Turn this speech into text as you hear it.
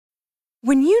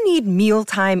When you need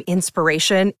mealtime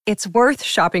inspiration, it's worth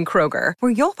shopping Kroger,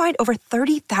 where you'll find over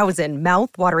 30,000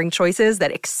 mouth-watering choices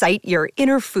that excite your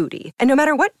inner foodie. And no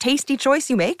matter what tasty choice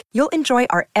you make, you'll enjoy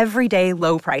our everyday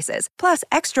low prices, plus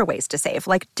extra ways to save,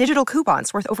 like digital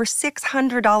coupons worth over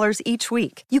 $600 each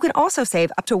week. You can also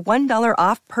save up to $1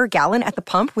 off per gallon at the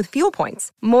pump with fuel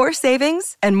points. More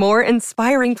savings and more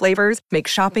inspiring flavors make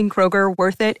shopping Kroger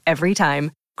worth it every time.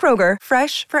 Kroger,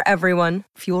 fresh for everyone.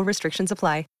 Fuel restrictions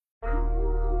apply.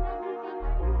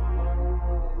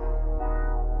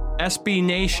 SB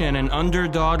Nation and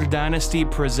Underdog Dynasty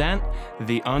present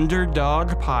the Underdog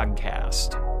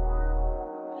Podcast.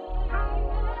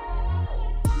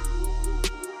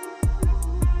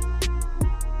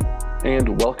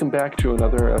 And welcome back to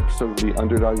another episode of the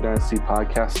Underdog Dynasty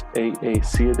Podcast,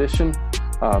 AAC edition.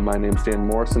 My name's Dan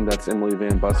Morrison. That's Emily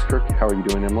Van Buskirk. How are you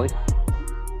doing, Emily?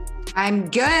 I'm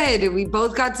good. We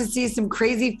both got to see some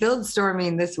crazy field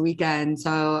storming this weekend,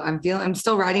 so I'm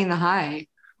still riding the high.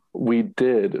 We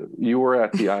did. You were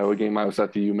at the Iowa game. I was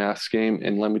at the UMass game.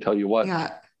 And let me tell you what,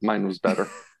 Mine was better.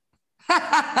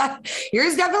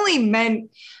 Yours definitely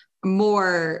meant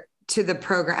more to the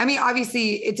program. I mean,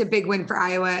 obviously, it's a big win for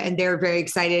Iowa, and they're very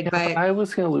excited. But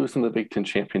Iowa's going to lose in the Big Ten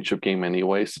championship game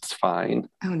anyways. It's fine.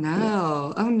 Oh,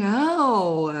 no. Yeah. Oh,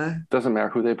 no. Doesn't matter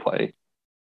who they play.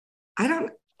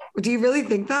 Do you really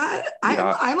think that?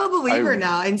 Yeah, I'm a believer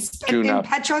now. In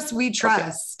Petras, we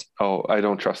trust. Okay. Oh, I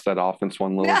don't trust that offense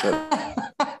one little bit.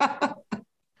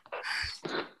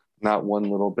 Not one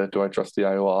little bit do I trust the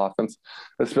Iowa offense,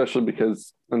 especially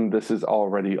because, and this is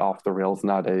already off the rails,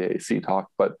 not AAC talk,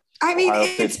 but I mean,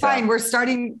 it's fine. We're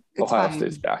starting. Ohio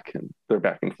State's back, and they're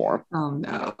back in form. Oh,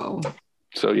 no.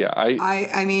 So, yeah,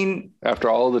 I mean, after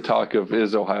all the talk of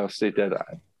is Ohio State dead,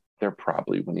 they're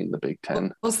probably winning the Big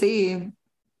Ten. We'll see.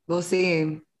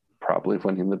 Probably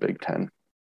winning the Big Ten.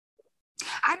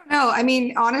 I don't know. I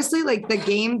mean, honestly, like the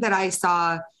game that I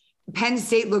saw, Penn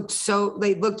State looked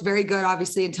very good,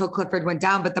 obviously, until Clifford went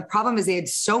down. But the problem is they had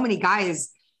so many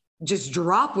guys just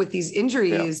drop with these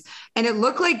injuries. Yeah. And it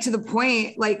looked like to the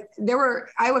point, like there were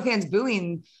Iowa fans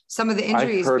booing some of the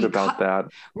injuries. I heard about that.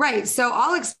 Right. So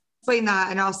I'll explain that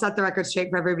and I'll set the record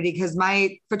straight for everybody, because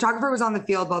my photographer was on the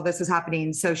field while this was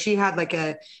happening. So she had like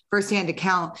a firsthand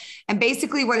account. And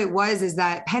basically what it was is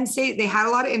that Penn State, they had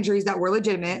a lot of injuries that were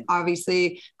legitimate,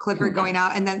 obviously Clifford going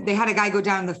out. And then they had a guy go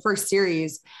down in the first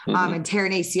series and tear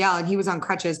an ACL, and he was on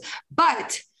crutches.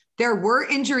 But there were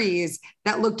injuries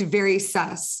that looked very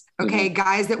sus. Okay.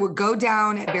 Guys that would go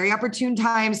down at very opportune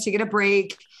times to get a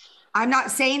break. I'm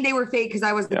not saying they were fake because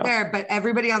I wasn't there, but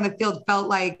everybody on the field felt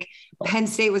like Penn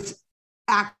State was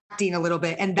acting a little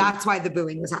bit, and that's why the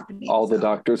booing was happening. All the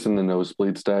doctors in the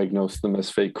nosebleeds diagnosed them as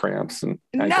fake cramps. And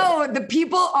the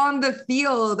people on the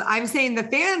field, I'm saying the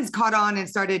fans caught on and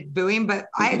started booing, but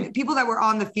people that were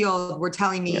on the field were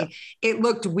telling me it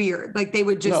looked weird. Like they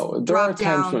would just drop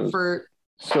down for...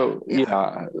 So,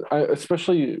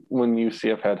 especially when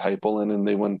UCF had Heupel in and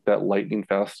they went that lightning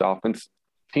fast offense,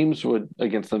 teams would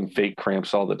against them fake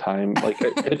cramps all the time. Like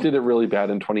it did it really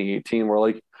bad in 2018 where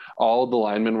like all the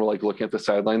linemen were like looking at the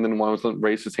sideline, then one was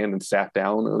raised his hand and sat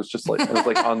down. It was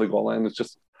like on the goal line. It's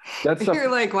just that's you're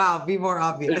like, wow, be more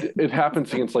obvious. It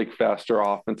happens against like faster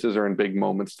offenses or in big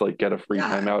moments to like get a free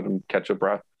timeout and catch a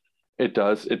breath. It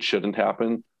does. It shouldn't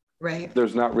happen. Right.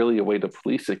 There's not really a way to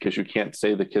police it because you can't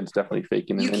say the kid's definitely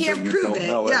faking it. You can't prove it.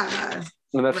 Yeah.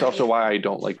 And that's also why I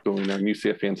don't like booing. And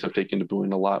UCF fans have taken to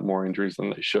booing a lot more injuries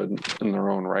than they should in their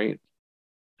own right.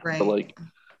 Right. But like,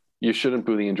 you shouldn't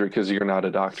boo the injury because you're not a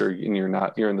doctor and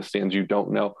you're in the stands. You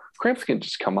don't know. Cramps can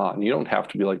just come on. You don't have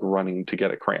to be like running to get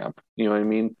a cramp. You know what I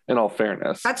mean? In all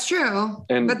fairness. That's true.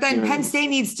 But then Penn State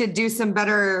needs to do some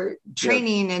better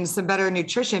training and some better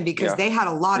nutrition because they had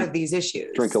a lot of these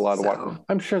issues. Drink a lot of water.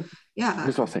 I'm sure. Yeah.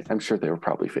 Here's what I'll say. I'm sure they were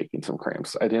probably faking some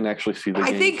cramps. I didn't actually see the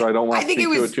game, so I don't want to speak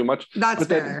to it too much. That's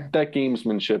fair. That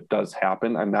gamesmanship does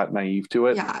happen. I'm not naive to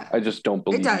it. Yeah. I just don't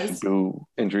believe you should boo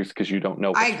injuries because you don't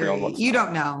know. I agree. You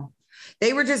don't know.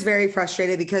 They were just very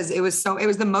frustrated because it was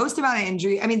the most amount of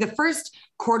injury. I mean, the first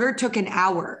quarter took an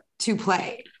hour to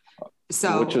play.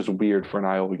 So, which is weird for an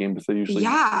Iowa game because they usually,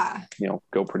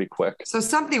 go pretty quick. So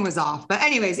something was off, but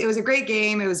anyways, it was a great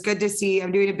game. It was good to see.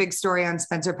 I'm doing a big story on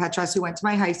Spencer Petras, who went to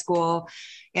my high school,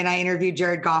 and I interviewed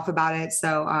Jared Goff about it.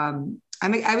 So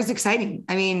I was exciting.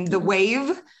 I mean, the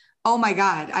wave, oh my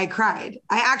God, I cried.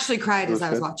 I actually cried as I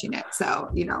was watching it.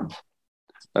 So,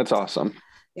 that's awesome.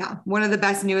 Yeah. One of the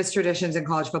best, newest traditions in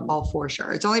college football for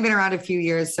sure. It's only been around a few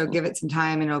years, so give it some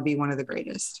time and it'll be one of the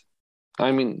greatest.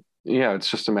 I mean, yeah, it's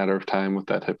just a matter of time with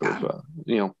that type of,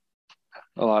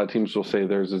 a lot of teams will say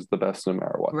theirs is the best no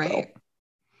matter what. Right.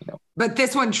 But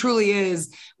this one truly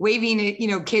is waving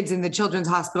at, kids in the children's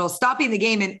hospital, stopping the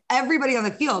game, and everybody on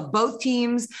the field, both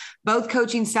teams, both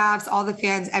coaching staffs, all the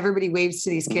fans, everybody waves to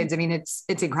these kids. I mean, it's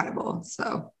incredible.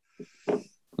 So,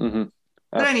 but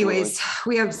anyways,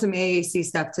 we have some AAC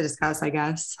stuff to discuss, I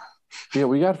guess. Yeah,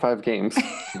 we got 5 games.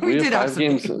 we did have 5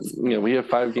 games. We have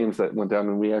 5 games that went down,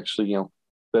 and we actually,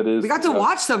 we got to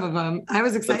watch some of them. I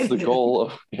was excited. That's the goal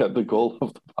of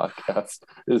the podcast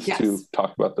is to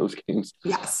talk about those games.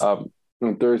 Yes. On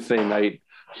Thursday night,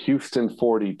 Houston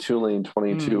 40, Tulane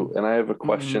 22. And I have a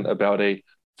question about a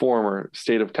former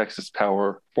State of Texas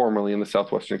power, formerly in the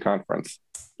Southwestern Conference.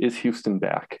 Is Houston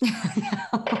back?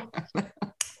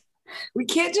 We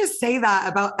can't just say that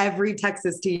about every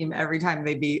Texas team every time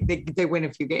they win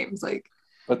a few games.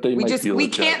 But we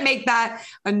can't make that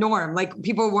a norm. Like,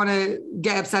 people want to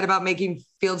get upset about making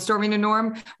field storming a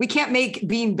norm. We can't make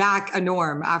being back a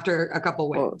norm after a couple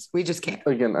wins. We just can't.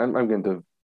 Again, I'm going to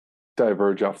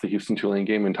diverge off the Houston Tulane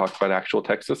game and talk about actual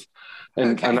Texas.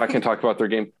 And I'm not going to talk about their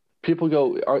game. People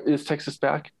go, is Texas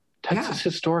back? Texas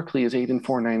historically is 8-4,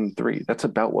 9-3. That's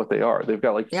about what they are. They've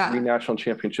got 3 national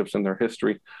championships in their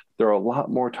history. They're a lot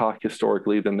more talk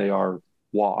historically than they are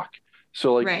walk.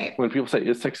 So when people say,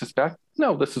 is Texas back?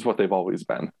 No, this is what they've always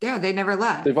been. Yeah, they never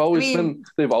left. They've always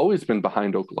been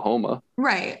behind Oklahoma.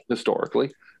 Right.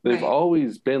 Historically. They've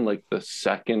always been the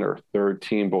second or third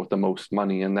team, but with the most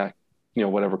money in that,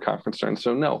 whatever conference they're in.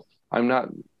 So no, I'm not.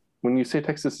 When you say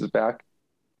Texas is back,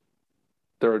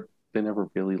 they never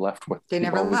really left with. They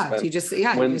never left. Been. You just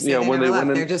when they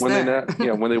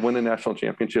win a national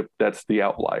championship, that's the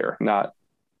outlier, not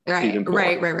right.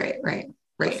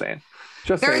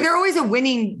 Just saying. They're always a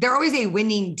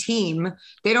winning team.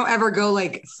 They don't ever go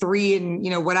 3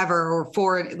 and whatever, or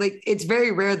 4. It's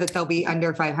very rare that they'll be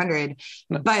under 500.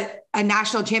 No. But a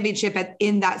national championship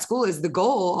in that school is the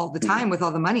goal all the time with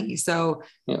all the money. So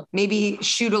maybe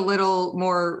shoot a little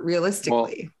more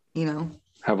realistically.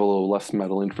 Have a little less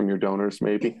meddling from your donors,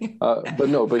 maybe. But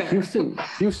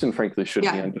Houston, frankly, should be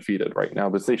undefeated right now,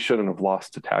 but they shouldn't have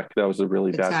lost to Tech. That was a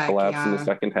really bad collapse in the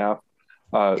second half.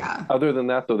 Other than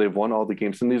that, though, they've won all the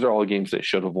games, and these are all games they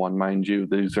should have won, mind you.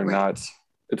 These are not.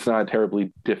 It's not a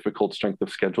terribly difficult strength of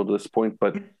schedule to this point,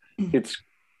 but it's.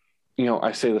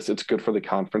 I say this. It's good for the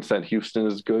conference that Houston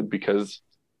is good because,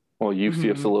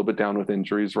 UCF's a little bit down with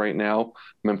injuries right now.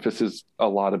 Memphis is a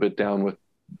lot of it down with.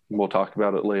 We'll talk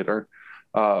about it later.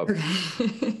 So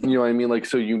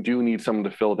you do need someone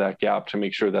to fill that gap to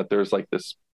make sure that there's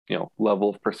this, level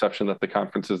of perception that the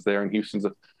conference is there, and Houston's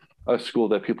a school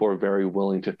that people are very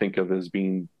willing to think of as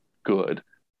being good.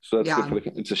 So that's good for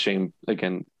it's a shame,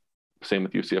 again, same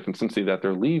with UCF and Cincy, that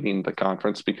they're leaving the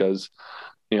conference because,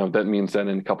 that means that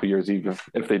in a couple of years, even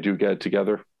if they do get it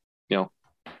together,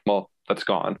 that's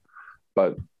gone.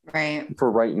 But for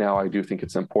right now, I do think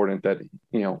it's important that,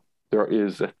 there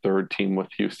is a third team with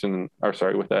SMU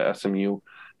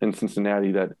and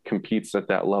Cincinnati that competes at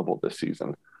that level this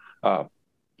season. On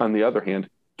the other hand,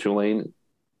 Tulane,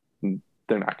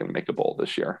 they're not going to make a bowl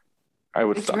this year.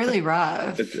 It's really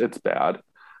rough. It's bad.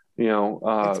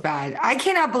 It's bad. I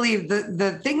cannot believe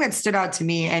the thing that stood out to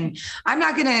me, and I'm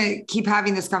not going to keep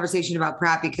having this conversation about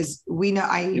Pratt because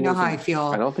I know how I feel.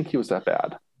 I don't think he was that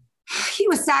bad. He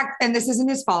was sacked, and this isn't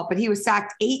his fault, but he was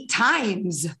sacked 8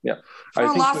 times for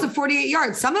a loss of 48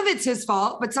 yards. Some of it's his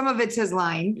fault, but some of it's his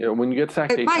line. Yeah, when you get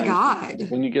sacked 8 times,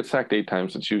 when you get sacked 8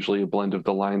 times, it's usually a blend of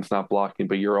the line's not blocking,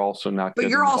 but you're also not. But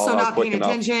you're also not paying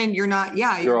attention. You're not.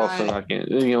 Yeah, you're also not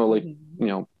getting.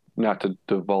 Not to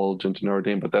divulge into Notre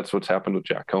Dame, but that's what's happened with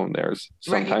Jack Cohn.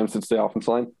 Sometimes it's the offensive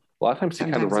line. A lot of times he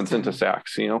kind of runs into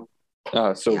sacks.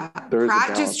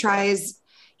 Pratt just tries.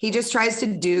 He just tries to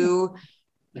do.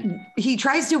 He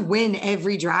tries to win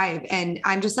every drive, and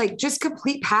I'm just just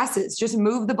complete passes, just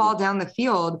move the ball down the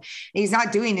field. And he's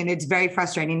not doing it. It's very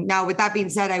frustrating. Now, with that being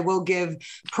said, I will give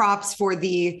props for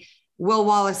the Will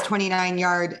Wallace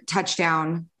 29-yard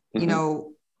touchdown,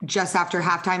 just after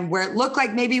halftime, where it looked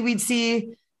like maybe we'd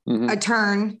see a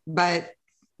turn, but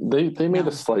they made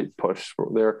a slight push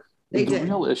there. The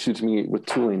real issue to me with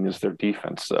Tulane is their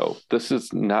defense. So this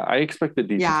is not, I expect the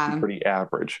defense to be pretty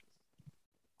average.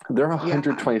 They're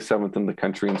 127th in the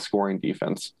country in scoring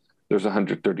defense. There's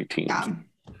 130 teams. Yeah.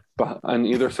 But on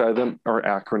either side of them are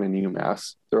Akron and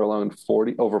UMass. They're allowing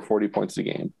over 40 points a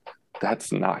game.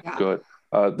 That's not good.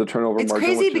 The turnover margin. It's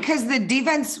crazy because the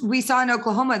defense we saw in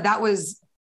Oklahoma,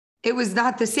 it was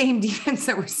not the same defense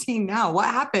that we're seeing now. What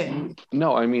happened?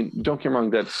 No, I mean, don't get me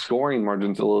wrong. That scoring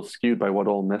margin's a little skewed by what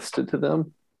Ole Miss did to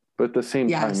them. But at the same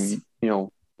time,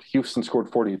 Houston scored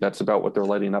 40. That's about what they're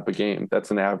letting up a game.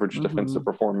 That's an average defensive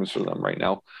performance for them right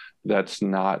now. That's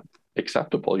not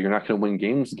acceptable. You're not going to win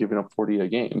games giving up 40 a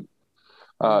game.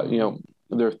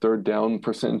 Their third down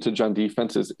percentage on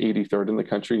defense is 83rd in the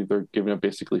country. They're giving up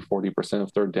basically 40%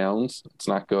 of third downs. It's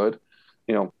not good.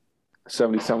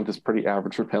 77th is pretty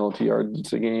average for penalty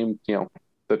yards a game.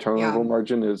 The turnover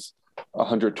margin is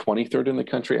 123rd in the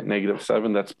country at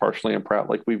 -7. That's partially on Pratt,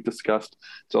 like we've discussed.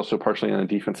 It's also partially on the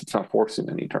defense. It's not forcing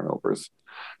any turnovers.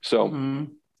 So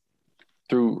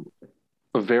through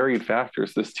varied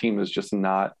factors, this team is just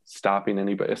not stopping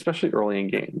anybody, especially early in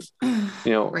games.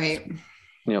 Right.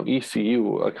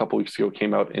 ECU a couple weeks ago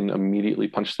came out and immediately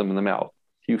punched them in the mouth.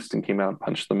 Houston came out and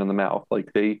punched them in the mouth.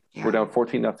 Like they were down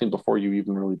 14-0 before you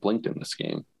even really blinked in this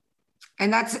game.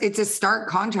 And it's a stark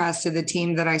contrast to the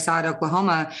team that I saw at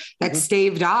Oklahoma that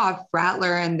staved off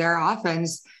Rattler and their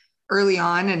offense early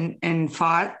on and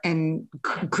fought and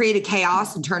created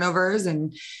chaos and turnovers.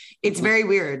 And it's very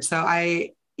weird. So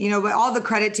but all the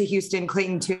credit to Houston,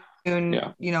 Clayton Tune,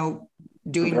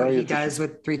 doing what he does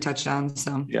with 3 touchdowns.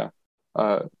 So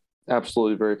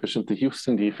absolutely very efficient. The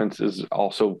Houston defense is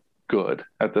also good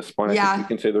at this point. I think you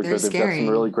can say they're good. They've got some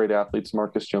really great athletes.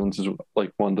 Marcus Jones is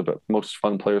like one of the most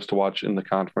fun players to watch in the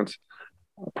conference.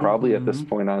 Probably at this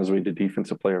point on his way to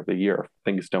defensive player of the year.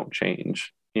 Things don't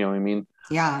change. You know what I mean?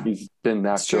 Yeah. He's been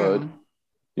that good.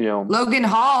 Logan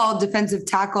Hall, defensive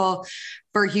tackle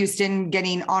for Houston,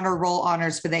 getting honor roll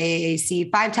honors for the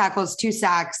AAC. 5 tackles, 2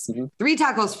 sacks, 3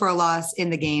 tackles for a loss in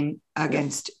the game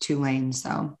against Tulane.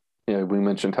 So we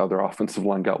mentioned how their offensive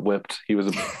line got whipped. He was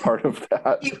a part of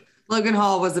that. Logan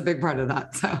Hall was a big part of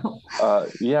that. So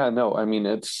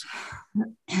it's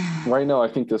right now. I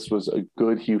think this was a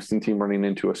good Houston team running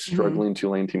into a struggling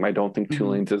Tulane team. I don't think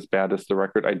Tulane's as bad as the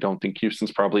record. I don't think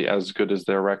Houston's probably as good as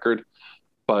their record,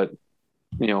 but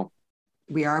we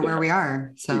are where we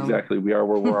are. So exactly, we are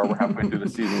where we are. We're halfway through the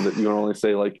season. That you can only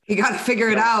say like you got to figure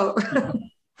it out.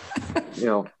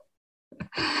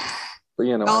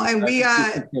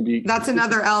 That's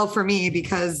another L for me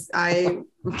because I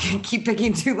keep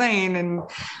picking Tulane and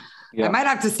I might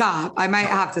have to stop. I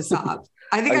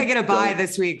think I get a bye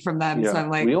this week from them. So I'm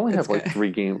like, we only have like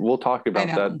 3 games. We'll talk about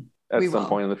that at some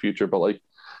point in the future, but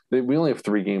we only have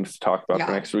 3 games to talk about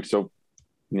for next week. So,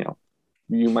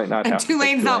 you might not have. And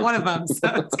Tulane's not one of them. So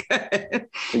it's good.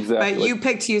 Exactly. But you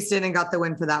picked Houston and got the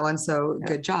win for that one. So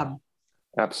good job.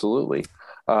 Absolutely.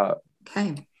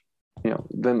 Okay.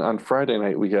 Then on Friday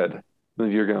night,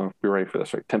 you're going to be ready for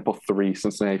this, right? Temple 3,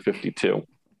 Cincinnati 52.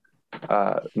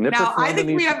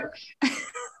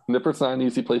 Nippert's not an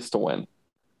easy place to win.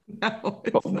 No,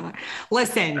 it's not.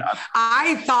 Listen,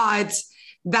 I thought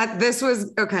that this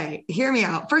was okay. Hear me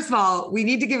out. First of all, we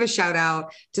need to give a shout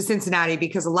out to Cincinnati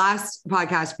because the last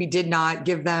podcast, we did not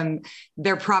give them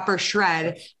their proper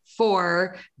shred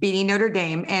for beating Notre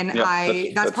Dame. And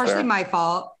that's partially fair. My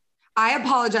fault. I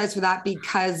apologize for that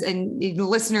because, and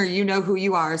listener, you know who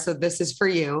you are. So this is for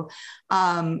you.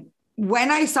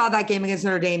 When I saw that game against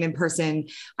Notre Dame in person,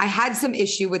 I had some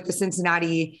issue with the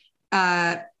Cincinnati,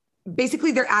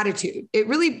 basically their attitude. It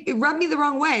rubbed me the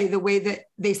wrong way, the way that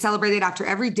they celebrated after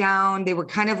every down. They were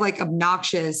kind of like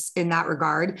obnoxious in that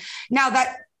regard. Now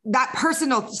that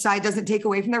personal side doesn't take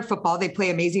away from their football. They play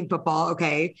amazing football.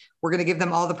 Okay. We're going to give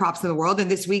them all the props in the world.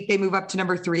 And this week they move up to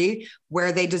number 3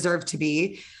 where they deserve to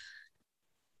be.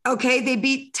 Okay. They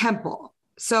beat Temple.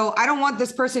 So I don't want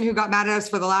this person who got mad at us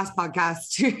for the last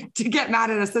podcast to get mad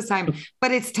at us this time,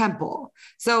 but it's Temple.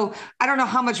 So I don't know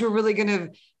how much we're really going to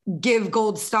give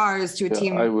gold stars to a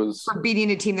team for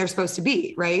beating a team they're supposed to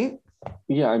beat, right?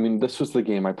 Yeah, I mean, this was the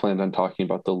game I planned on talking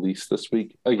about the least this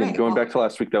week. Again, going back to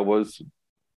last week, that was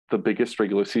the biggest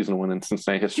regular season win in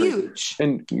Cincinnati history. Huge.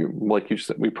 And like you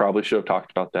said, we probably should have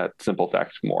talked about that simple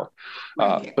fact more.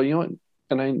 Right. But you know what?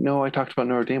 And I know I talked about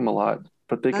Notre Dame a lot,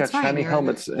 but they got shiny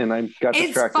helmets and I got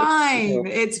distracted.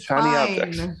 It's fine.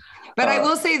 Objects. But I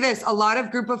will say this, a lot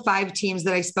of Group of 5 teams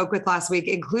that I spoke with last week,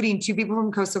 including 2 people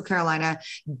from Coastal Carolina,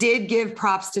 did give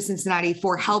props to Cincinnati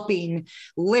for helping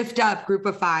lift up Group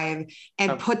of 5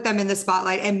 and put them in the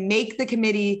spotlight and make the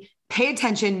committee pay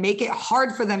attention, make it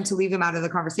hard for them to leave them out of the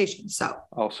conversation. So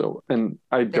also, and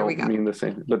I don't mean the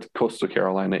same, but Coastal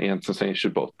Carolina and Cincinnati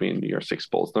should both be in New Year's Six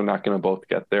Bowls. They're not going to both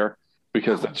get there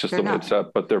because that's just the way it's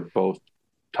set, but they're both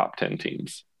top 10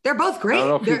 teams. They're both great.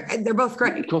 They're both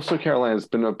great. Coastal Carolina has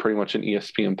been pretty much an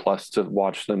ESPN Plus to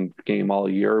watch them game all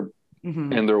year,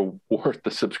 and they're worth the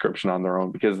subscription on their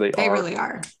own because they really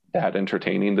are that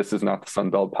entertaining. This is not the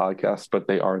Sunbelt podcast, but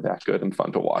they are that good and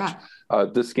fun to watch.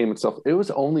 This game itself, it was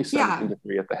only 17-3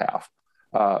 at the half.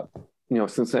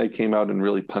 Cincinnati came out and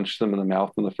really punched them in the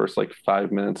mouth in the first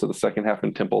 5 minutes of the second half,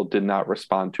 and Temple did not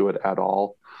respond to it at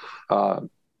all.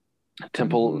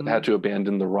 Temple had to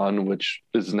abandon the run, which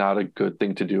is not a good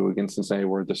thing to do against Cincinnati,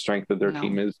 where the strength of their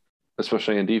team is,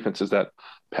 especially in defense, is that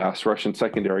pass rush and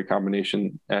secondary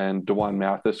combination. And D'Wan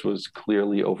Mathis was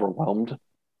clearly overwhelmed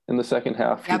in the second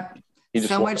half. Yep. He just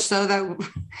so much so that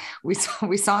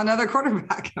we saw another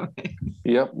quarterback.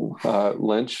 Yep.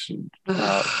 Lynch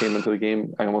came into the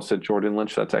game. I almost said Jordan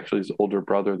Lynch. That's actually his older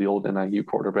brother, the old NIU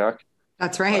quarterback.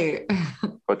 That's right.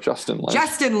 But Justin Lynch.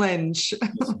 Justin Lynch.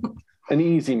 An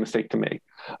easy mistake to make.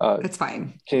 That's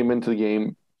fine. Came into the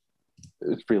game.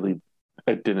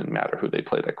 It didn't matter who they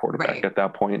played at quarterback at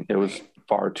that point. It was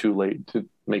far too late to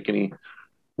make any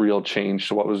real change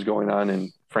to what was going on.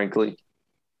 And frankly,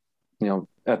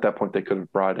 at that point they could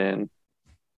have brought in,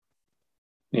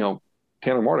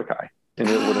 Tanner Mordecai, and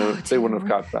they wouldn't have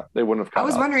caught that. They wouldn't have caught. I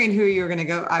was wondering who you were going to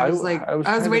go. I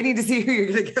was waiting to see who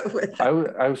you're going to go with.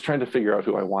 I was trying to figure out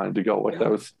who I wanted to go with.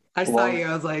 Yeah. I saw you.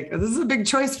 I was like, this is a big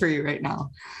choice for you right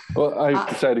now. Well, I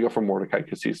decided to go for Mordecai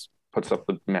because he puts up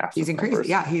the massive. He's crazy. Numbers.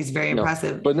 Yeah, he's very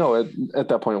impressive. But no, at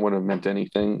that point, it wouldn't have meant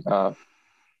anything.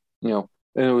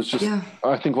 And it was just,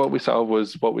 I think what we saw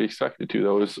was what we expected to.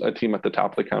 Though, was a team at the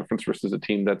top of the conference versus a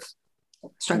team that's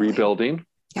rebuilding.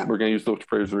 Yep. We're going to use those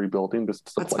phrase rebuilding, but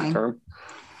it's the play term.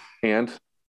 And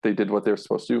they did what they were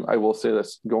supposed to. I will say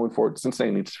this going forward,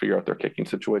 Cincinnati needs to figure out their kicking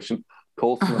situation.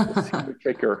 Cole Smith, the secret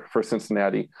kicker for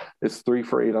Cincinnati, is 3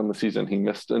 for 8 on the season. He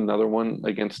missed another one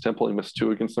against Temple. He missed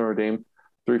 2 against Notre Dame.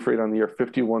 3 for 8 on the year,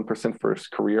 51% for his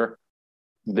career.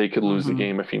 They could lose the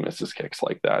game if he misses kicks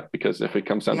like that, because if it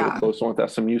comes down to a close one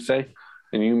with SMU, say,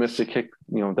 and you miss a kick,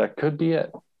 that could be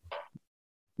it.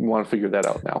 You want to figure that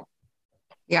out now.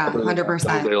 Yeah,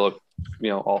 100%. They look,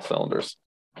 all cylinders.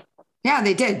 Yeah,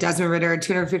 they did. Desmond Ridder,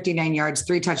 259 yards,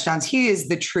 3 touchdowns. He is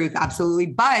the truth, absolutely.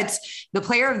 But the offensive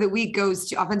player of the week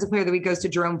goes to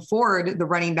Jerome Ford, the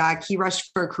running back. He rushed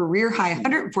for a career high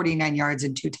 149 yards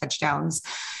and 2 touchdowns.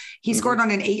 He scored on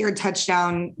an 8-yard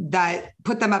touchdown that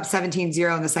put them up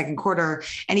 17-0 in the second quarter.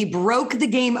 And he broke the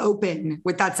game open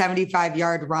with that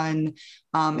 75-yard run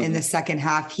in the second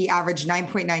half. He averaged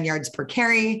 9.9 yards per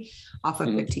carry off of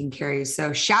 15 carries.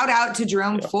 So shout out to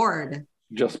Jerome Ford.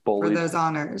 Just bullied for those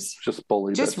honors. Just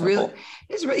bullied. Just really,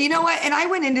 you know what? And I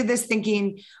went into this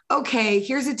thinking, okay,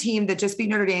 here's a team that just beat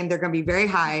Notre Dame. They're going to be very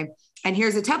high. And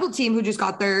here's a Temple team who just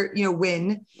got their,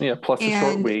 win. Yeah. Plus a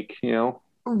short week,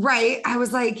 Right. I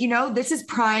was like, this is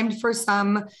primed for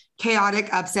some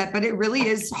chaotic upset, but it really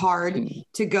is hard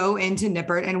to go into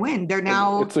Nippert and win. They're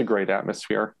now. It's a great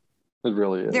atmosphere. It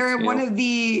really is. They're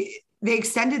they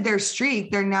extended their streak.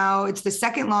 It's the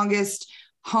second longest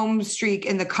home streak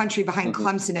in the country behind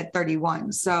Clemson at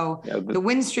 31. So the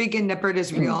win streak in Nippert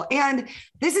is real. And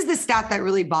this is the stat that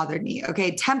really bothered me.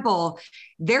 Okay. Temple,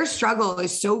 their struggle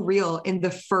is so real in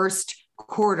the first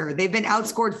quarter. They've been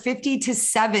outscored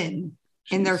 50-7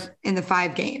 in the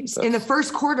 5 games in the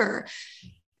first quarter.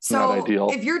 So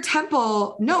if you're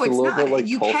Temple, no, it's not. Like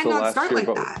you cannot start like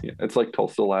that. Yeah, it's like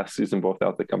Tulsa last season, both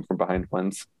out that come from behind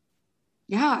wins.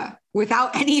 Yeah,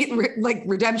 without any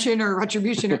redemption or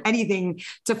retribution or anything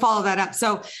to follow that up.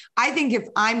 So I think if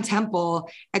I'm Temple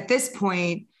at this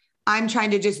point, I'm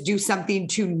trying to just do something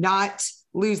to not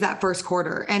lose that first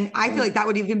quarter. And I feel like that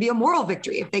would even be a moral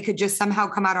victory. If they could just somehow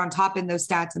come out on top in those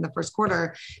stats in the first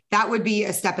quarter, that would be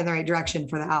a step in the right direction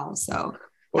for the Owls. So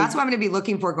that's what I'm going to be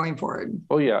looking for going forward.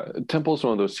 Oh yeah. Temple's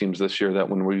one of those teams this year that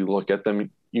when we look at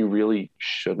them, you really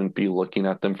shouldn't be looking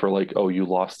at them for you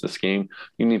lost this game.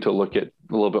 You need to look at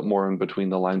a little bit more in between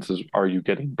the lines. Are you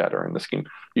getting better in this game?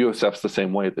 USF's the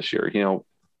same way this year.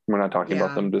 We're not talking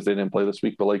about them because they didn't play this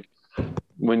week, but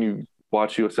when you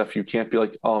watch USF, you can't be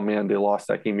like, oh man, they lost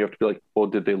that game. You have to be like, well,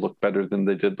 did they look better than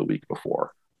they did the week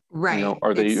before? Right.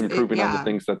 Are they improving on the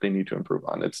things that they need to improve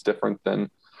on? It's different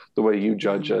than the way you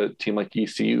judge a team like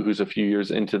ECU, who's a few years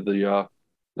into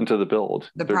the build.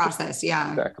 The process.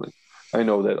 Exactly. I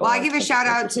know that. Well, I give a shout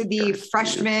out to the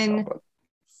freshman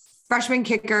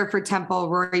kicker for Temple,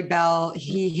 Rory Bell.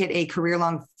 He hit a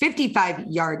career-long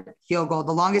 55-yard field goal,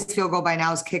 the longest field goal by an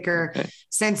Owls kicker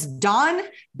since Don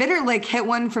Bitterlick hit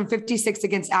one from 56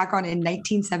 against Akron in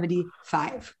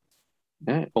 1975.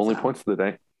 Yeah, only points of the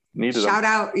day. Needed shout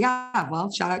out. Yeah, well,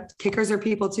 shout out. Kickers are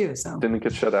people too. So didn't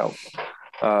get shut out.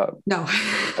 No.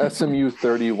 SMU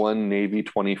 31, Navy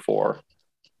 24.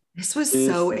 This was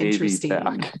so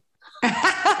interesting.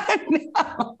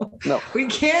 No, we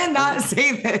cannot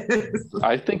say this.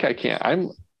 I think I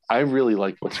can. I really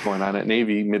like what's going on at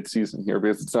Navy midseason here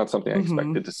because it's not something I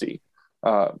expected to see.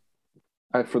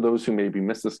 For those who maybe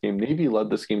missed this game, Navy led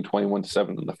this game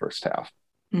 21-7 in the first half.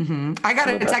 I got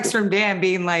a text from Dan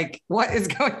being like, "What is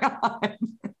going on?"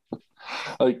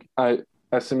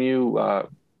 SMU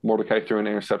Mordecai threw an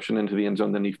interception into the end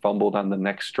zone, then he fumbled on the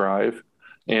next drive.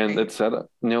 And it set up,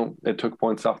 it took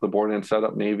points off the board and set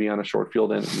up Navy on a short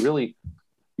field. And really,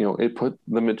 it put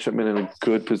the midshipmen in a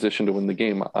good position to win the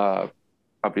game.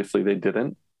 Obviously, they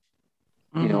didn't.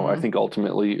 I think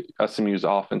ultimately SMU's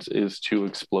offense is too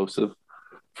explosive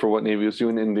for what Navy was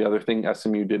doing. And the other thing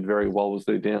SMU did very well was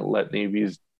they didn't let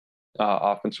Navy's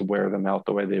offense wear them out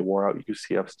the way they wore out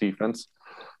UCF's defense.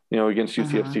 Against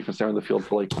UCF's defense, they're on the field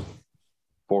for like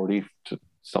 40 to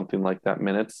something like that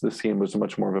minutes. This game was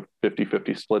much more of a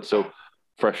 50-50 split. So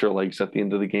fresher legs at the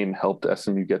end of the game helped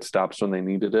SMU get stops when they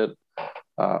needed it.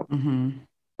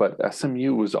 But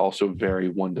SMU was also very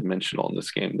one-dimensional in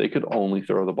this game. They could only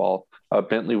throw the ball.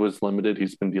 Bentley was limited.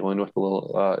 He's been dealing with a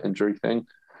little injury thing.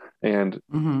 And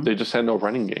they just had no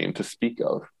running game to speak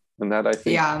of. And that, I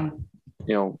think,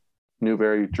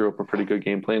 Newberry drew up a pretty good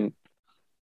game plan.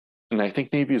 And I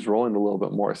think Navy is rolling a little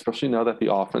bit more, especially now that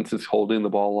the offense is holding the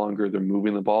ball longer, they're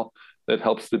moving the ball. That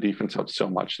helps the defense out so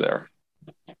much there.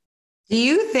 Do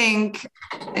you think,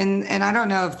 and I don't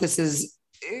know if this has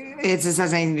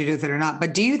anything to do with it or not,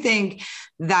 but do you think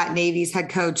that Navy's head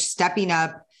coach stepping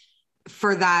up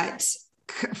for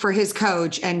his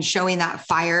coach and showing that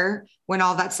fire when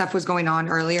all that stuff was going on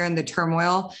earlier in the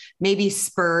turmoil maybe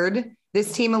spurred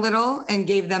this team a little and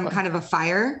gave them kind of a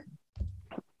fire?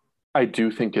 I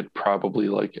do think it probably,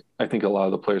 I think a lot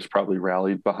of the players probably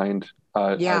rallied behind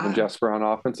Ivan Jasper on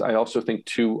offense. I also think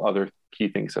two other key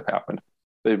things have happened.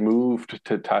 They've moved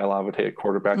to Ty Lavate at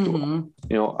quarterback.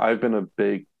 I've been a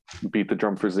big beat the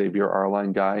drum for Xavier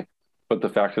Arline guy, but the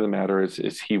fact of the matter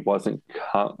is he wasn't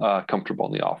comfortable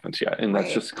in the offense yet. And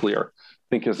that's just clear. I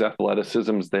think his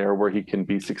athleticism is there where he can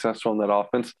be successful in that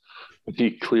offense, but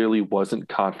he clearly wasn't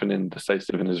confident and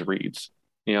decisive in his reads.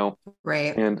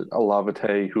 Right. And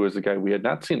Lavate, who is a guy we had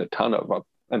not seen a ton of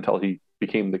until he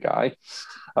became the guy,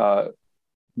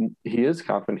 he is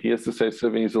confident, he is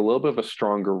decisive, and he's a little bit of a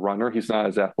stronger runner. He's not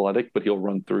as athletic, but he'll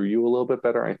run through you a little bit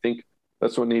better. I think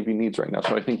that's what Navy needs right now.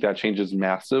 So I think that change is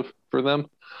massive for them.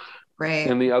 Right.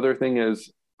 And the other thing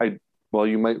is,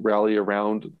 you might rally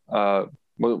around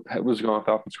what was going on with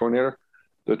the offense coordinator.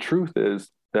 The truth is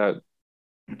that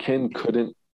Ken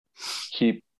couldn't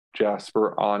keep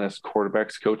Jasper on as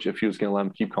quarterbacks coach if he was going to let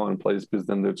him keep calling plays, because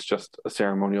then it's just a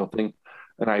ceremonial thing.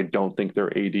 And I don't think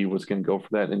their AD was going to go for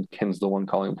that. And Ken's the one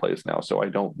calling plays now. So I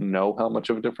don't know how much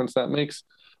of a difference that makes,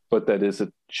 but that is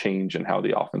a change in how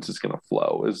the offense is going to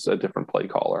flow, is a different play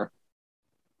caller.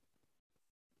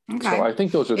 Okay. So I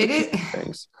think those are the key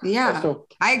things. Yeah. Also,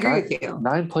 I agree with you.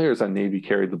 9 players on Navy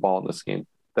carried the ball in this game.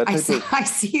 I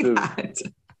see that.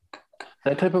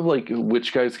 That type of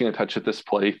which guy's going to touch at this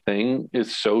play thing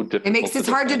is so difficult. It makes it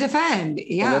hard to defend.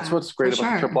 Yeah. And that's what's great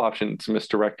about the triple option. It's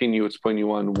misdirecting you. It's putting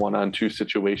you on 1-on-2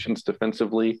 situations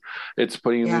defensively. It's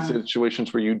putting you in these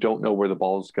situations where you don't know where the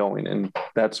ball is going. And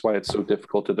that's why it's so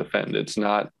difficult to defend. It's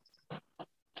not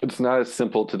as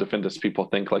simple to defend as people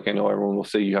think. I know everyone will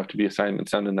say you have to be assignment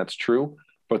sound, and that's true,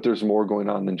 but there's more going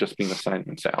on than just being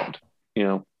assignment sound,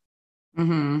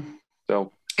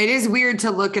 So it is weird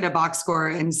to look at a box score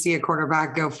and see a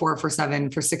quarterback go 4 for 7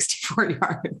 for 64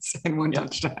 yards and 1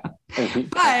 touchdown.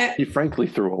 And he frankly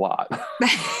threw a lot.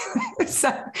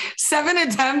 7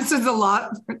 attempts is a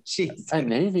lot. Jeez. And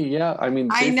Navy, I mean,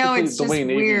 I know it's the just way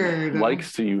Navy weird.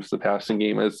 Likes to use the passing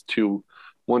game as to,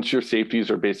 once your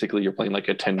safeties are basically, you're playing like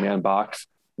a 10-man box,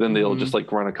 then they'll just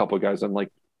run a couple of guys on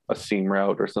a seam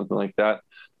route or something like that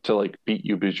to beat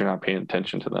you because you're not paying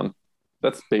attention to them.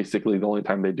 That's basically the only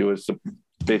time they do, is to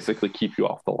basically keep you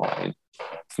off the line.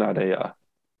 It's not a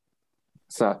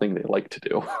thing they like to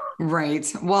do.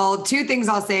 Right. Well, 2 things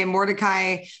I'll say.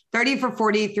 Mordecai, 30 for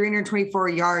 40, 324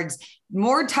 yards,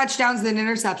 more touchdowns than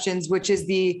interceptions, which is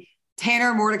the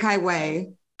Tanner Mordecai way.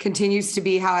 Continues to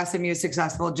be how SMU is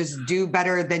successful. Just do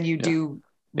better than you do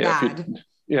bad.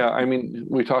 I mean,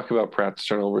 we talk about Pratt's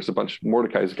turnovers a bunch.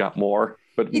 Mordecai's got more,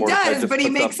 but he does, but he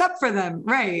makes up for them.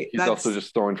 Right. He's also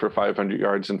just throwing for 500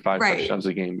 yards and 5 touchdowns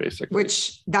a game, basically.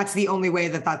 Which that's the only way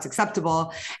that's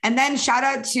acceptable. And then shout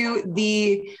out to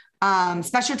the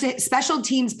special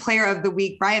teams player of the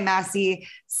week, Brian Massey,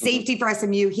 safety for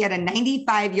SMU. He had a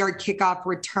 95-yard kickoff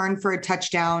return for a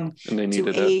touchdown. And they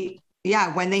needed it.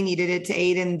 Yeah, when they needed it to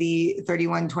aid in the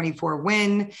 31-24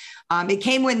 win. It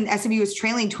came when SMU was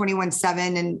trailing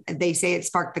 21-7, and they say it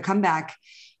sparked the comeback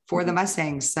for the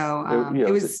Mustangs. So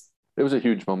it was a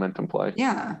huge momentum play.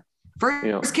 Yeah.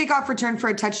 First kickoff return for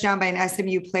a touchdown by an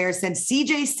SMU player since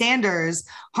CJ Sanders'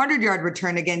 100-yard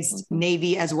return against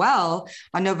Navy as well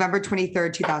on November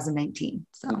 23rd, 2019.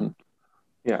 So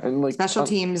and special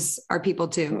teams are people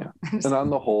too. Yeah. And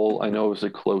on the whole, I know it was a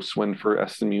close win for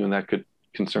SMU, and that could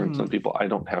concerns some people. I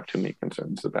don't have too many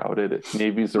concerns about it.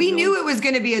 We knew it was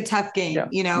going to be a tough game.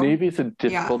 Navy's a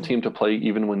difficult team to play,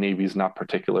 even when Navy's not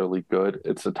particularly good.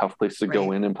 It's a tough place to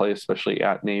go in and play, especially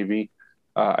at Navy.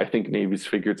 I think Navy's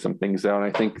figured some things out.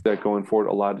 I think that going forward,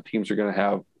 a lot of teams are going to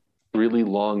have really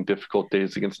long, difficult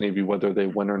days against Navy, whether they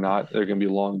win or not. They're going to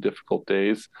be long, difficult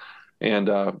days. And,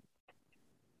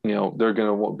 they're going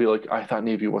to be like, I thought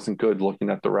Navy wasn't good,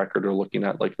 looking at the record or looking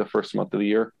at like the first month of the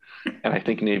year. And I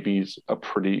think Navy's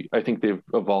I think they've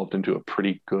evolved into a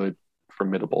pretty good,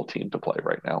 formidable team to play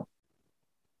right now.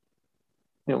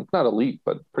 Not elite,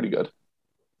 but pretty good.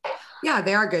 Yeah,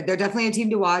 they are good. They're definitely a team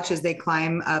to watch as they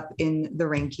climb up in the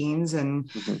rankings, and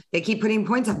they keep putting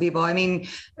points on people. I mean,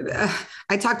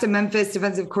 I talked to Memphis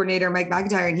defensive coordinator Mike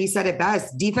McIntyre, and he said it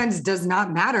best. Defense does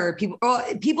not matter.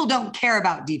 People don't care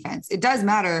about defense. It does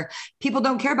matter. People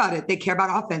don't care about it. They care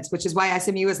about offense, which is why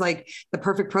SMU is like the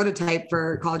perfect prototype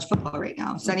for college football right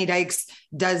now. Sonny Dykes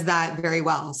does that very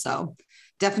well. So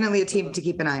definitely a team to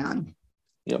keep an eye on.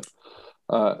 Yep.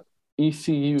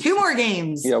 ECU. 2 more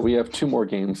games. Yeah, we have 2 more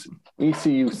games.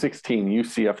 ECU 16,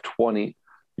 UCF 20.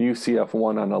 UCF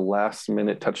won on a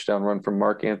last-minute touchdown run from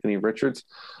Mark Anthony Richards.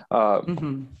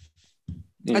 Another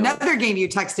game you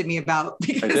texted me about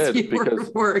because you were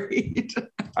worried.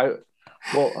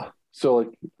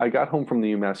 I got home from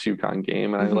the UMass UConn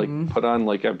game, and I put on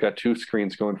I've got 2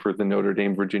 screens going for the Notre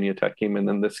Dame Virginia Tech game, and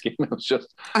then this game was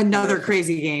just another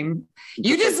crazy game.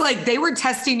 You just they were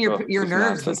testing your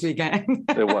nerves nonsense. This weekend.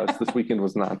 It was. This weekend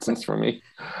was nonsense for me.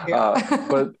 Yeah.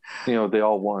 But they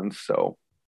all won, so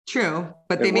true.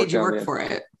 But they made you work for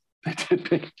it. They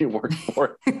did make me work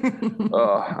for it.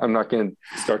 I'm not going to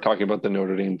start talking about the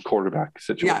Notre Dame quarterback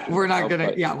situation. Yeah, we're not going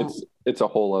to. Yeah, it's a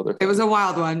whole other thing. It was a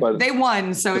wild one. But they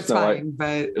won, so it's fine.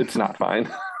 But it's not fine.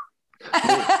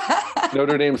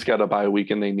 Notre Dame's got a bye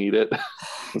week and they need it.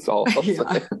 That's all I'll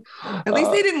say. At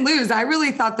least they didn't lose. I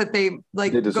really thought that they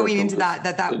going into that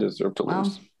they deserved to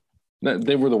lose.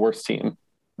 They were the worst team,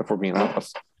 if we're being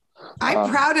honest. I'm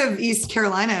proud of East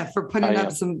Carolina for putting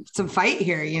up some fight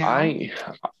here.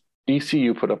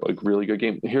 ECU put up a really good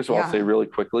game. Here's what I'll say really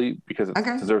quickly, because it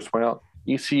deserves to point out.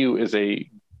 ECU is a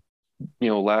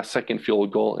last second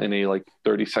field goal and a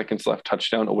 30 seconds left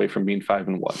touchdown away from being 5-1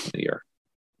 in the year.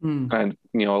 And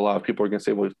a lot of people are going to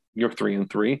say, well, you're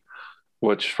 3-3,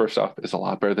 which first off is a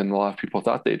lot better than a lot of people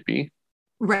thought they'd be.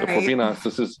 Right. If we're being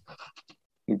honest,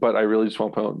 but I really just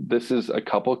want to point out, this is a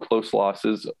couple of close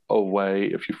losses away.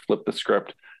 If you flip the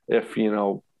script, if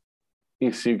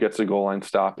ECU gets a goal line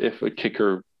stop, if a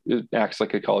kicker acts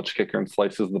like a college kicker and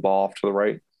slices the ball off to the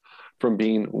right, from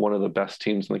being one of the best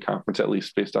teams in the conference, at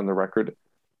least based on the record,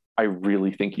 I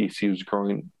really think ECU is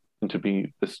growing into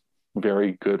be this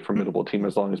very good, formidable team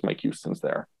as long as Mike Houston's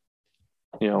there.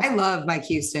 I love Mike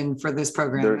Houston for this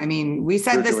program. I mean, we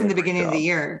said this in the beginning of the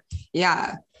year.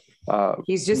 Yeah.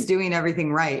 He's just doing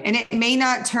everything right. And it may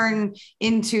not turn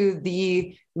into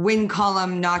the win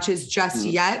column notches just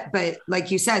yet, but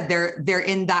like you said, they're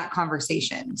in that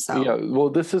conversation. So yeah, well,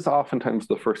 this is oftentimes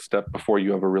the first step before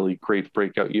you have a really great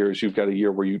breakout year. Is you've got a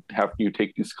year where you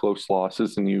take these close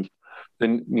losses and you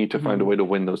then need to find a way to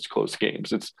win those close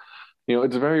games. It's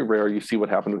it's very rare. You see what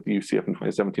happened with UCF in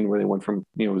 2017, where they went from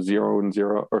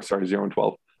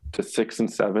 0-12 to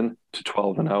 6-7 to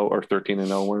 12-0 or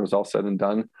 13-0 when it was all said and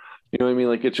done. You know what I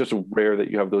mean? It's just rare that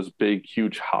you have those big,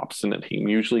 huge hops in a team.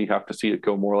 Usually you have to see it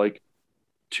go more like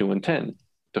 2-10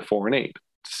 to 4-8 to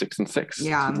 6-6.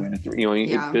 Yeah.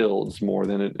 It builds more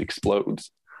than it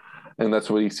explodes. And that's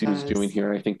what ECU is doing here.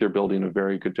 And I think they're building a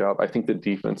very good job. I think the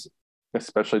defense,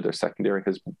 especially their secondary,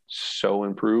 has been so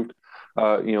improved. He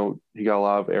got a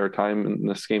lot of airtime in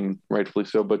this game, rightfully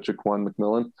so, but Jaquan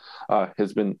McMillan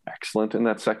has been excellent in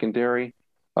that secondary.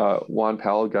 Juan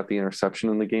Powell got the interception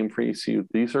in the game for ECU.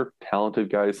 These are talented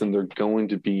guys, and they're going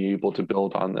to be able to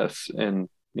build on this and,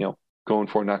 going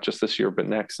for not just this year, but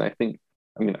next. And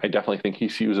I definitely think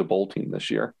ECU is a bowl team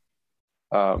this year.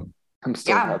 I'm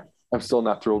still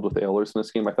not thrilled with Ehlers in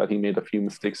this game. I thought he made a few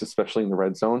mistakes, especially in the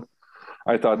red zone.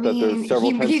 I thought that there's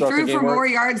several times he threw for more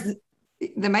yards.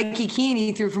 The Mikey Keene,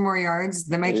 he threw for more yards.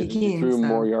 He threw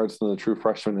more yards than the true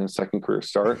freshman in his second career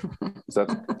start. Is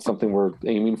that something we're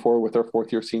aiming for with our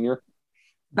fourth-year senior?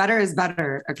 Better is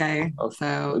better. Okay.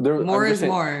 So more is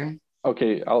more.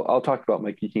 Okay, I'll talk about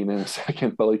Mikey Keene in a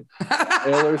second, but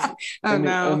Ehlers.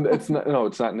 And it's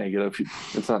not negative.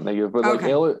 It's not negative, but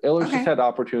Ehlers just had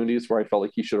opportunities where I felt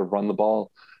like he should have run the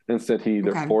ball. Instead, he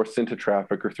either forced into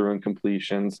traffic or threw in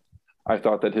completions. I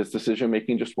thought that his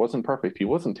decision-making just wasn't perfect. He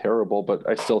wasn't terrible, but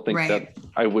I still think that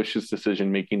I wish his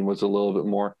decision-making was a little bit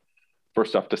more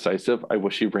first off, decisive. I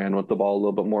wish he ran with the ball a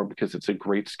little bit more because it's a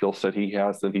great skill set he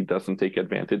has that he doesn't take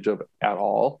advantage of at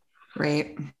all.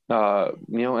 Right. I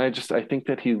think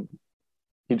that he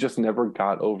just never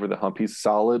got over the hump. He's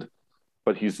solid,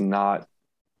 but he's not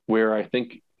where I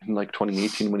think in like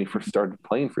 2018 when he first started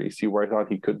playing for ECU, where I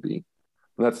thought he could be.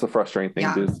 And that's the frustrating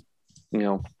thing is,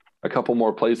 a couple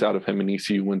more plays out of him and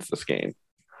ECU wins this game.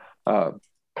 On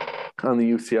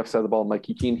the UCF side of the ball,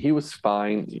 Mikey Keene, he was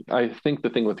fine. I think the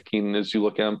thing with Keene is you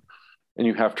look at him and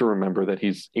you have to remember that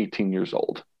he's 18 years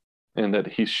old and that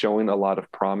he's showing a lot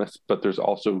of promise, but there's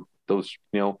also those,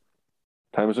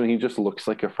 times when he just looks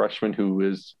like a freshman who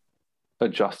is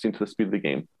adjusting to the speed of the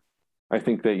game. I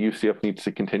think that UCF needs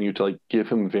to continue to give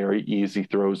him very easy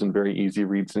throws and very easy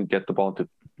reads and get the ball to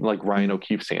Ryan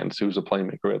O'Keefe's hands, who's a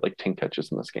playmaker at 10 catches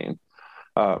in this game.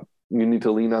 You need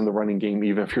to lean on the running game,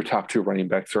 even if your top two running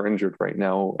backs are injured right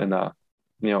now. And,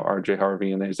 RJ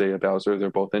Harvey and Isaiah Bowser, they're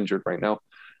both injured right now.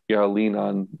 You got to lean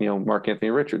on, Mark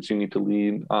Anthony Richards. You need to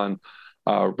lean on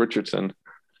Richardson.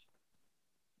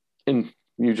 And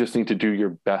you just need to do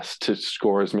your best to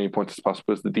score as many points as possible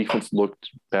because the defense looked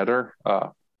better.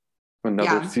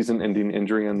 Another season-ending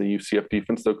injury on the UCF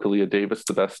defense, though. Kalia Davis,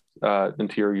 the best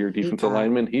interior defensive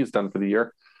lineman, he's done for the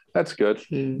year. That's good.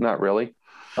 Not really.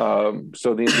 So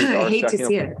the injuries are I hate to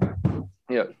see it.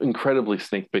 Yeah, incredibly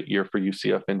snake bit year for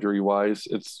UCF injury-wise.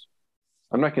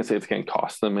 I'm not going to say it's going to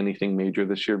cost them anything major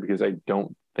this year because I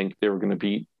don't think they were going to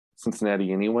beat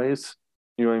Cincinnati anyways.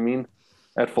 You know what I mean?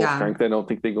 At full strength, I don't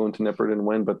think they go into Nippert and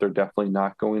win, but they're definitely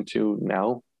not going to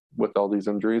now with all these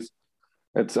injuries.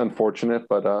 It's unfortunate,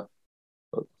 but I'll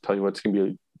tell you what, it's going to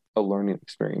be a learning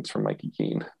experience for Mikey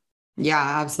Keene.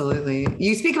 Yeah, absolutely.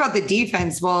 You speak about the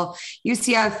defense. Well,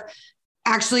 UCF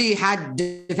actually had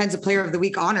Defensive Player of the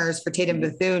Week honors for Tatum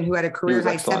Bethune, who had a career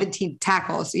high 17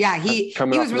 tackles. Yeah, he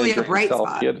was really a bright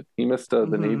spot. He missed the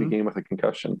Navy game with a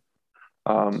concussion.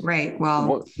 Right.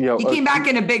 Well, he came back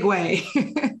in a big way.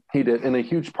 He did. And a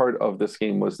huge part of this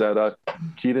game was that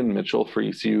Keaton Mitchell for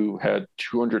ECU had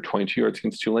 222 yards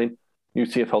against Tulane.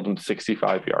 UCF held him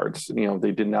 65 yards.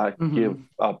 They did not give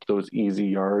up those easy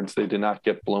yards. They did not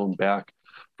get blown back.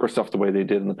 First off, the way they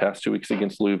did in the past 2 weeks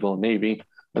against Louisville and Navy,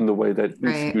 and the way that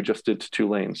ECU just did to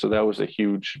Tulane. So that was a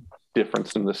huge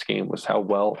difference in this game, was how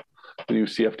well the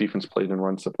UCF defense played in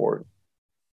run support.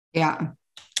 Yeah.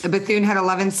 Bethune had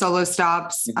 11 solo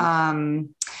stops.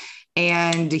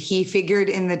 And he figured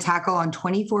in the tackle on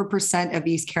 24% of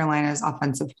East Carolina's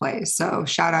offensive play. So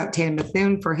shout out Tatum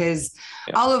Bethune for his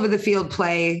all over the field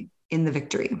play in the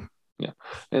victory. Yeah.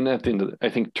 And at the end of I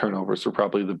think turnovers were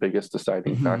probably the biggest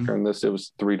deciding factor in this. It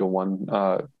was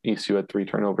 3-1. ECU had 3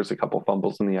 turnovers, a couple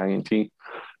fumbles in the INT.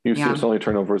 UCF's only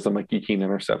turnover was the Mikey Keene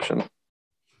interception.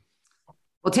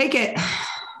 We'll take it.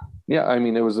 Yeah, I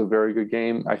mean, it was a very good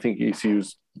game. I think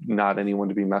ECU's not anyone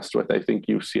to be messed with. I think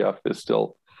UCF is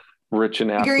still rich in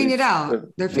athletes. Figuring it out.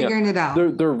 They're figuring it out.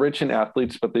 They're rich in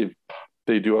athletes, but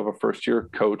they do have a first-year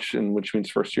coach, and which means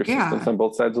first-year assistants on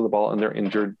both sides of the ball, and they're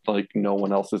injured like no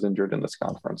one else is injured in this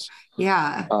conference.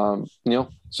 Yeah.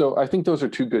 So I think those are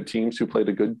two good teams who played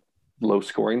a good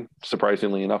low-scoring.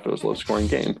 Surprisingly enough, it was a low-scoring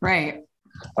game. Right.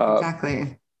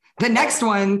 Exactly. The next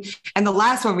one and the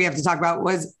last one we have to talk about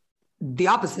was the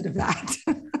opposite of that.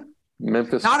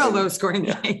 Memphis, not a low scoring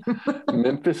game.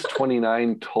 Memphis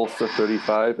 29, Tulsa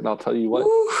 35. And I'll tell you what,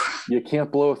 you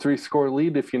can't blow a 3-score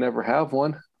lead if you never have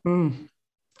one.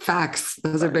 Facts.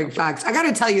 Those are big facts. I got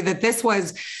to tell you that this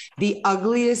was the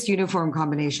ugliest uniform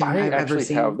combination I've ever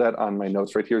seen. I have that on my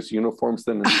notes right here. It's uniforms,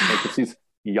 then in parentheses,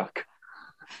 yuck.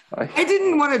 I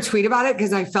didn't want to tweet about it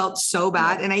because I felt so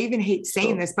bad. And I even hate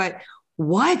saying this, but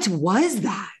what was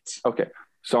that? Okay.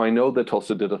 So I know that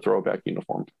Tulsa did a throwback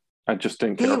uniform. I just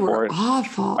didn't care for it.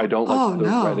 Awful. I don't like the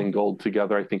red and gold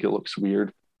together. I think it looks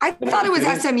weird. I thought it was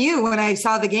SMU when I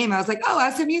saw the game. I was like,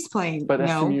 oh, SMU's playing. But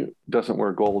SMU doesn't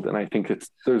wear gold. And I think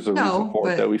there's a reason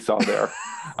for it that we saw there.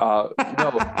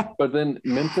 But then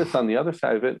Memphis on the other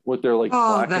side of it with their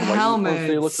black and white uniforms,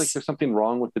 they look like there's something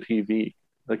wrong with the TV.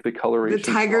 Like the coloration. The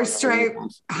tiger stripe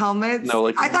helmets. No,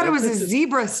 I thought it was a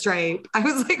zebra stripe. I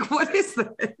was like, what is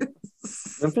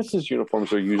this? Memphis's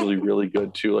uniforms are usually really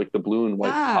good too. Like the blue and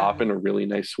white pop in a really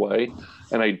nice way.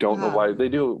 And I don't know why they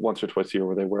do it once or twice a year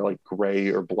where they wear gray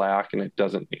or black, and it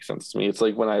doesn't make sense to me. It's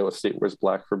like when Iowa State wears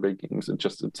black for big games.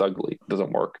 It's ugly. It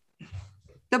doesn't work.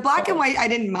 The black and white, I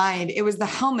didn't mind. It was the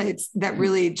helmets that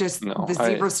really the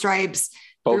zebra stripes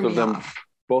threw me off.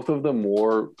 Both of them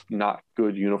wore not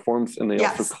good uniforms, and they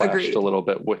also clashed a little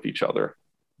bit with each other.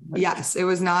 Yes, it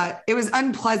was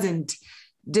unpleasant,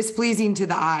 displeasing to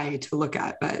the eye to look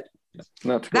at. But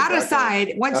that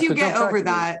aside, once you get over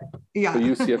that, Yeah. But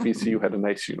UCF ECU had a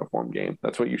nice uniform game.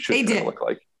 That's what you should look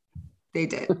like. They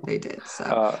did.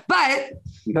 So, but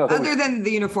other than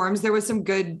the uniforms, there was some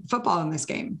good football in this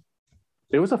game.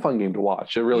 It was a fun game to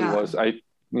watch. It really was.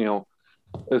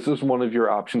 This was one of your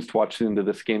options to watch into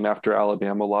this game after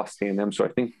Alabama lost A&M. So I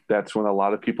think that's when a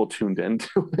lot of people tuned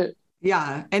into it.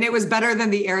 Yeah. And it was better than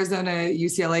the Arizona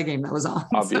UCLA game that was on.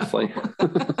 Obviously.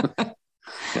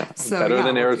 Better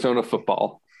than Arizona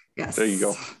football. Yes. There you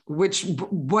go. Which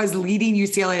was leading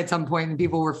UCLA at some point and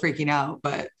people were freaking out,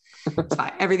 but it's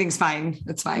fine. Everything's fine.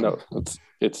 It's fine. No,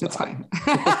 it's fine.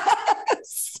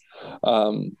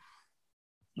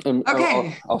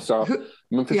 Okay. I'll start.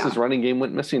 Memphis's running game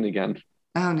went missing again.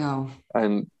 Oh no.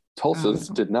 And Tulsa's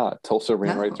did not. Tulsa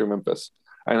ran right through Memphis.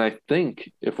 And I think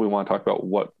if we want to talk about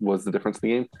what was the difference in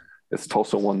the game, it's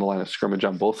Tulsa won the line of scrimmage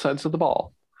on both sides of the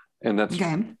ball. And that's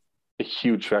a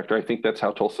huge factor. I think that's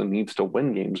how Tulsa needs to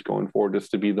win games going forward, is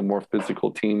to be the more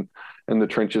physical team in the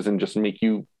trenches and just make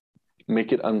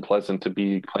it unpleasant to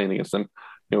be playing against them.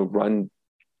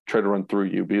 Try to run through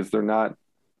you, because they're not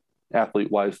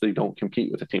athlete-wise. They don't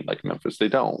compete with a team like Memphis. They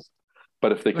don't.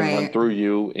 But if they can run through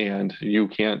you and you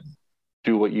can't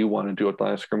do what you want to do at the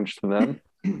line of scrimmage to them,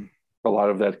 a lot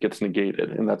of that gets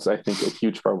negated. And that's, I think, a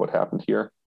huge part of what happened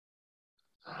here.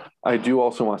 I do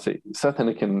also want to say Seth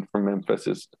Heniken from Memphis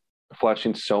is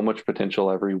flashing so much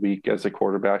potential every week as a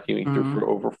quarterback. He threw for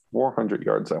over 400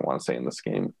 yards, I want to say, in this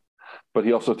game. But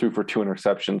he also threw for 2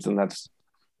 interceptions, and that's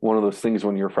one of those things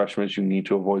when you're a freshman is you need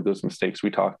to avoid those mistakes.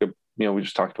 We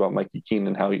just talked about Mikey Keene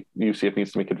and how UCF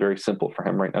needs to make it very simple for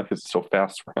him right now because it's so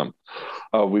fast for him.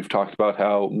 We've talked about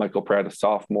how Michael Pratt, a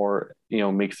sophomore,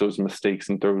 makes those mistakes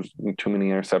and throws too many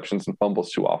interceptions and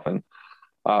fumbles too often.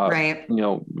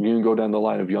 You can go down the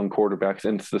line of young quarterbacks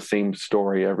and it's the same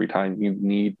story every time. You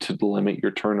need to limit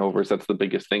your turnovers. That's the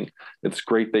biggest thing. It's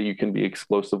great that you can be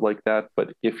explosive like that,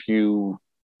 but if you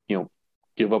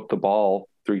give up the ball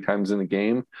 3 times in a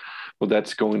game, well,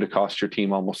 that's going to cost your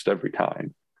team almost every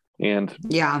time. And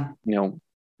and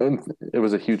it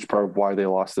was a huge part of why they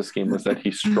lost this game, was that he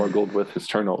struggled with his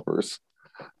turnovers.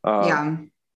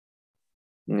 It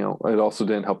also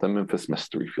didn't help that Memphis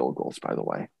missed 3 field goals, by the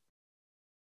way.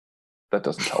 That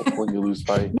doesn't help when you lose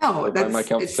by my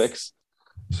count 6.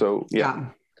 So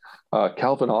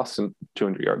Calvin Austin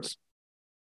 200 yards.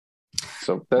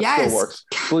 So that still works.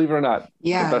 Believe it or not,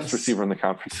 the best receiver in the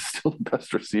conference is still the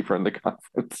best receiver in the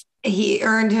conference. He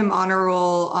earned him honor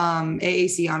roll,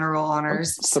 AAC honor roll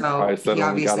honors. I'm surprised that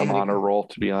only got him honor roll,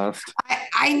 to be honest.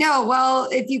 I know. Well,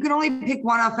 if you could only pick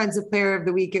one offensive player of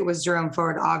the week, it was Jerome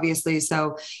Ford, obviously.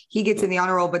 So he gets in the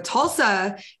honor roll. But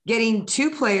Tulsa getting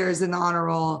 2 players in the honor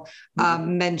roll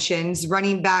mentions.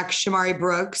 Running back Shamari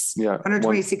Brooks,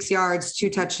 126 yards, 2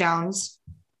 touchdowns.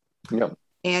 Yep.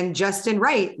 And Justin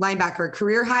Wright, linebacker,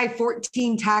 career high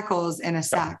 14 tackles and a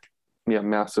sack. Yeah,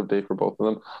 massive day for both of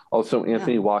them. Also,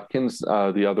 Anthony Watkins,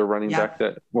 the other running back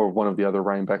one of the other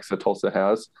running backs that Tulsa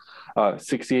has,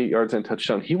 68 yards and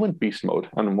touchdown. He went beast mode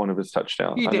on one of his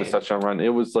touchdowns, his touchdown run. It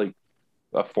was like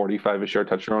a 45-ish yard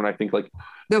touchdown. I think like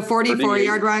the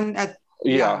 44-yard run at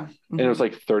and it was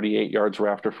like 38 yards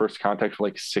right after first contact for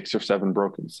like 6 or 7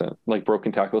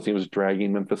 broken tackles. He was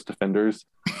dragging Memphis defenders.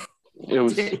 It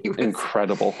was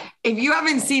incredible. If you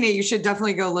haven't seen it, you should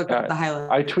definitely go look up the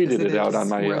highlights. I tweeted it out on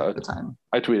my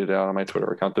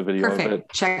Twitter account, the video of it.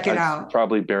 Check it out.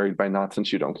 Probably buried by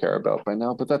nonsense you don't care about by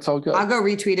now, but that's all good. I'll go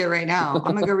retweet it right now.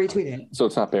 I'm gonna go retweet it. So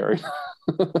it's not buried.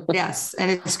 Yes,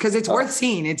 and it's because it's worth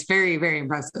seeing. It's very, very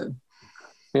impressive.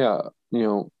 Yeah,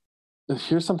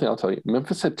 here's something I'll tell you.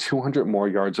 Memphis had 200 more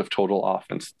yards of total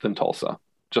offense than Tulsa.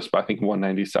 Just by, I think,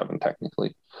 197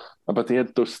 technically. But they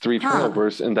had those 3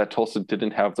 turnovers, and that Tulsa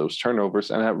didn't have those turnovers.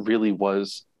 And that really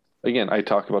was, again, I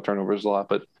talk about turnovers a lot,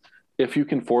 but if you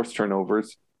can force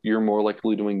turnovers, you're more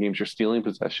likely to win games. You're stealing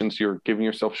possessions. You're giving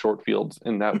yourself short fields,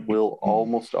 and that will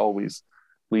almost always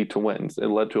lead to wins. It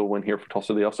led to a win here for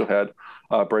Tulsa. They also had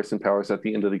Bryson Powers at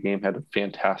the end of the game had a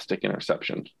fantastic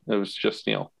interception. It was just,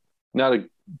 not a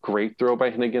great throw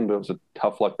by Henigan, but it was a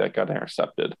tough luck that got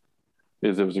intercepted.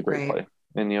 It was a great play.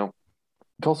 And,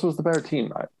 Tulsa was the better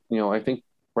team. I think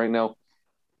right now,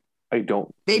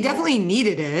 They definitely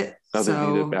needed it. No, they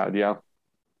needed it bad, yeah.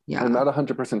 I'm not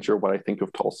 100% sure what I think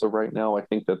of Tulsa right now. I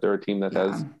think that they're a team that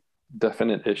has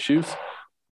definite issues,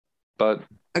 but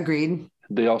agreed.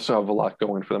 They also have a lot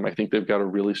going for them. I think they've got a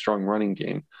really strong running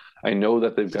game. I know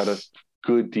that they've got a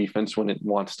good defense when it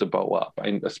wants to bow up,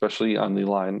 especially on the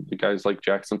line. The guys like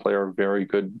Jackson Play are very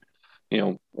good.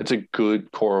 It's a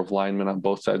good core of linemen on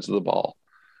both sides of the ball.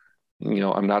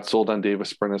 I'm not sold on Davis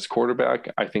Sprint as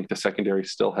quarterback. I think the secondary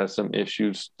still has some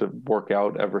issues to work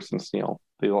out ever since,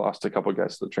 they lost a couple of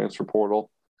guys to the transfer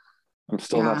portal. I'm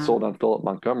still not sold on Philip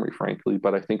Montgomery, frankly,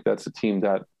 but I think that's a team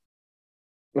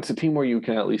where you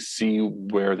can at least see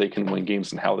where they can win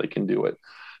games and how they can do it.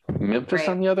 Memphis,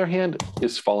 on the other hand,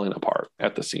 is falling apart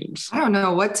at the seams. I don't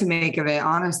know what to make of it.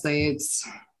 Honestly, it's,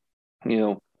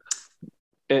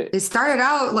 it started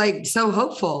out like so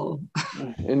hopeful.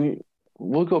 And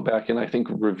we'll go back and I think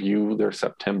review their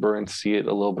September and see it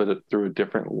a little bit through a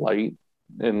different light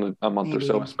in a month or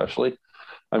so, especially.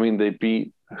 I mean,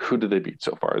 who did they beat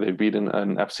so far? They beat an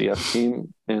FCS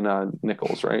team in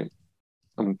Nichols, right?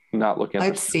 I'm not looking at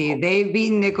Let's see. They've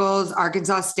beaten Nichols,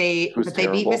 Arkansas State, but they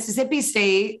beat Mississippi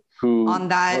State on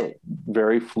that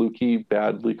very fluky,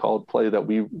 badly called play that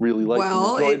we really liked.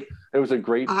 Well, it was a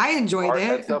great I enjoyed it.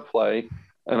 Heads-up play,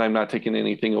 and I'm not taking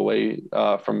anything away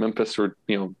from Memphis for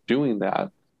doing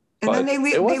that. And then they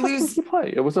lose.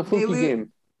 Play. It was a fluky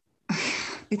game.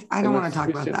 I don't want to talk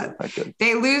about that.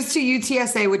 They lose to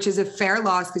UTSA, which is a fair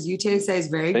loss because UTSA is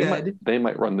very good. They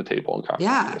might run the table in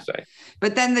conference. Yeah.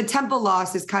 But then the Temple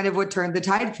loss is kind of what turned the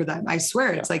tide for them. I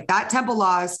swear. It's like that Temple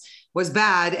loss was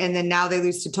bad. And then now they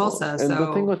lose to Tulsa. And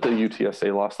the thing with the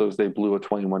UTSA loss, though, is they blew a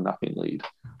 21-0 lead.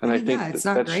 And I think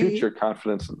that shoots your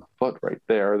confidence in the foot right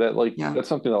there. That's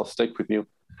something that'll stick with you.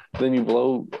 Then you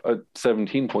blow a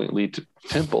 17-point lead to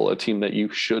Temple, a team that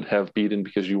you should have beaten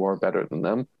because you are better than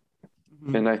them.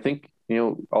 And I think,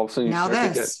 all of a sudden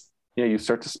you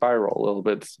start to spiral a little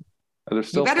bit. They're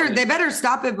still they better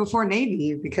stop it before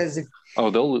Navy because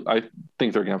I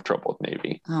think they're gonna have trouble with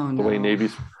Navy. Oh, no. The way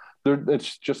Navy's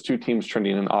it's just two teams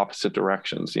trending in opposite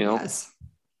directions, Yes.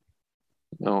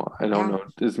 No, I don't know.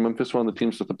 Is Memphis one of the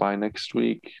teams with the bye next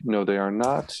week? No, they are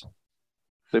not.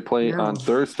 They play on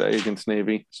Thursday against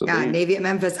Navy. So Navy at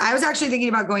Memphis. I was actually thinking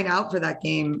about going out for that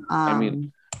game.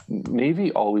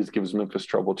 Navy always gives Memphis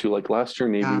trouble too. Like last year,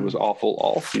 Navy was awful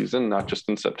all season, not just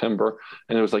in September.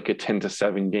 And it was like a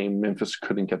 10-7 game. Memphis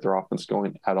couldn't get their offense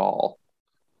going at all.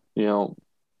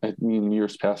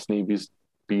 Years past, Navy's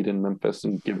beaten Memphis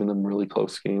and given them really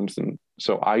close games. And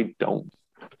so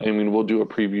we'll do a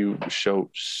preview show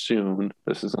soon.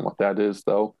 This isn't what that is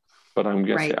though. But I'm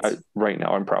going to say right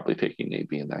now, I'm probably taking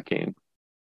Navy in that game.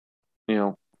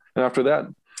 And after that,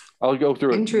 I'll go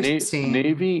through it.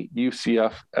 Navy,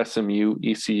 UCF, SMU,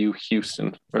 ECU,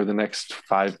 Houston are the next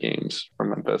 5 games for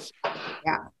Memphis.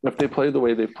 Yeah. If they play the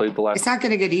way they've played the last it's not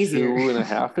going to get easier.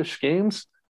 2.5-ish games,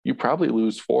 you probably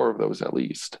lose 4 of those at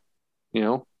least.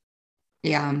 Yeah.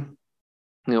 At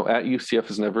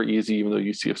UCF is never easy, even though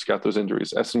UCF's got those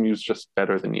injuries. SMU's just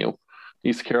better than you.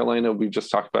 East Carolina, we've just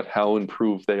talked about how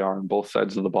improved they are on both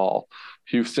sides of the ball.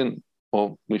 Houston,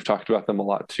 well, we've talked about them a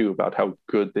lot too, about how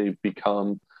good they've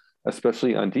become.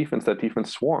 Especially on defense, that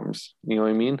defense swarms. You know what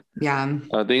I mean? Yeah.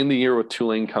 They end the year with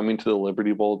Tulane coming to the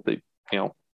Liberty Bowl. They,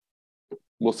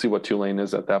 we'll see what Tulane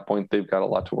is at that point. They've got a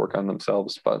lot to work on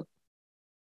themselves, but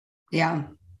yeah.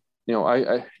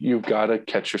 You've got to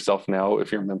catch yourself now.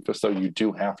 If you're Memphis, though, you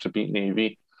do have to beat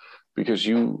Navy because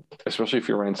especially if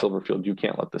you're Ryan Silverfield, you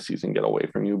can't let the season get away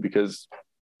from you because,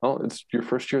 it's your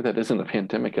first year that isn't a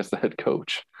pandemic as the head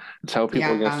coach. It's how people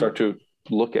are going to start to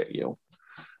look at you.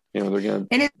 They're going to.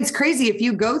 And it's crazy if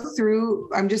you go through.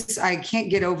 I can't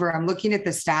get over. I'm looking at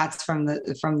the stats from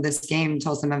this game,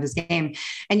 Tulsa Memphis game,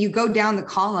 and you go down the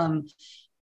column.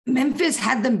 Memphis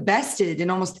had them bested in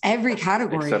almost every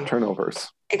category except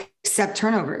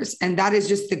turnovers. And that is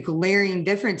just the glaring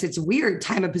difference. It's weird.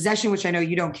 Time of possession, which I know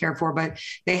you don't care for, but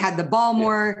they had the ball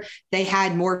more, they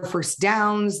had more first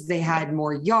downs, they had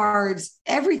more yards,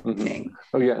 everything.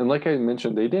 Mm-hmm. Oh yeah. And like I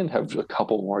mentioned, they didn't have a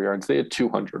couple more yards. They had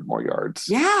 200 more yards.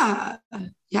 Yeah.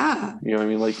 Yeah. You know what I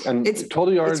mean? And it's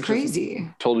total yards. It's crazy.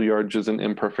 Total yards is an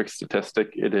imperfect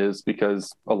statistic. It is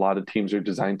because a lot of teams are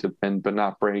designed to bend but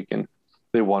not break. And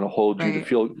they want to hold you to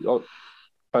field. Oh,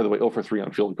 by the way, 0 for 3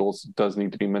 on field goals does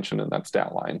need to be mentioned in that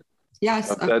stat line.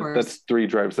 Yes, of course. That's 3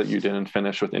 drives that you didn't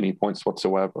finish with any points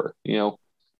whatsoever.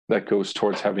 That goes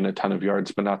towards having a ton of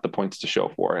yards, but not the points to show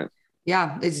for it.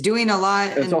 Yeah, it's doing a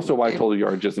lot. It's also why total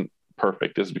yardage isn't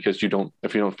perfect, is because if you don't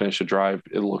finish a drive,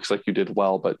 it looks like you did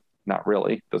well, but not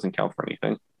really. It doesn't count for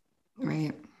anything.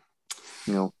 Right.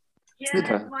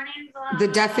 The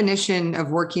definition of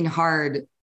working hard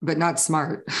but not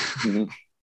smart. Mm-hmm.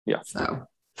 Yeah. So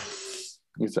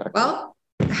exactly. Well,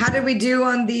 how did we do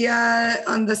on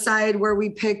the side where we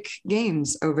pick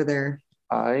games over there?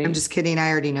 I'm just kidding.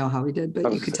 I already know how we did,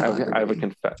 but you could tell. I have a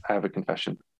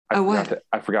confession.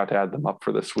 I forgot to add them up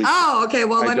for this week. Oh, okay.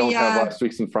 Well, I don't have last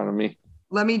week's in front of me.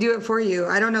 Let me do it for you.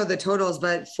 I don't know the totals,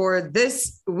 but for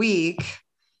this week,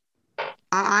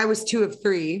 I was 2 of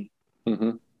 3,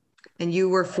 mm-hmm. and you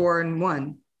were 4 and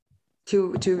 1.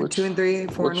 2 and 3,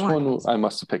 4 and 1. Which one? I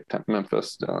must have picked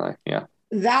Memphis, don't I? Yeah.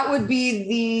 That would be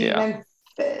the Yeah.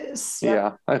 Memphis.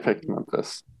 Yeah, I picked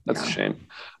Memphis. That's a shame.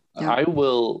 Yeah. I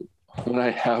will, when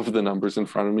I have the numbers in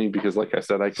front of me, because like I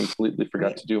said, I completely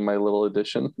forgot to do my little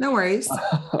addition. No worries.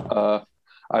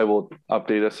 I will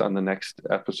update us on the next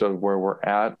episode where we're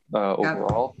at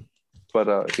overall. But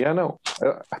I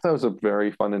thought it was a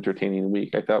very fun, entertaining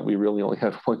week. I thought we really only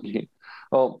had one game.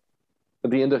 Well,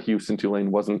 at the end of Houston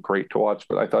Tulane wasn't great to watch,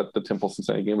 but I thought the Temple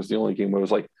Cincinnati game was the only game where it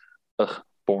was like,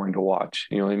 boring to watch.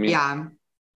 You know what I mean? Yeah.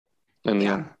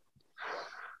 And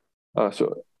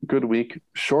so good week.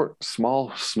 Short,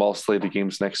 small slate of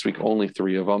games next week. Only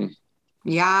 3 of them.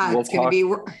 Yeah, it's going to be.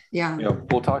 Yeah.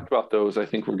 We'll talk about those. I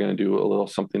think we're going to do a little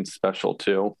something special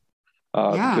too,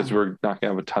 because we're not going to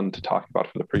have a ton to talk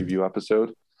about for the preview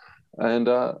episode. And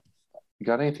you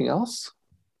got anything else?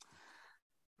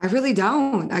 I really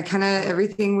don't. I kind of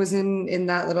everything was in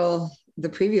that the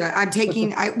preview. I'm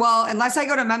taking. Unless I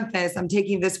go to Memphis, I'm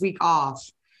taking this week off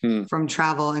from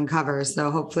travel and cover. So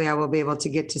hopefully I will be able to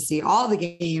get to see all the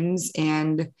games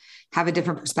and have a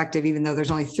different perspective, even though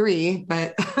there's only 3,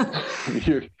 but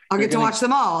I'll get to watch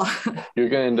them all. You're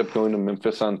going to end up going to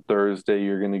Memphis on Thursday.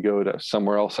 You're going to go to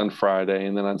somewhere else on Friday.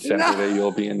 And then on Saturday,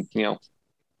 you'll be in, you'll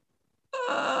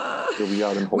be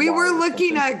out in Hawaii. We were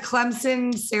looking at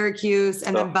Clemson, Syracuse,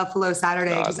 and then Buffalo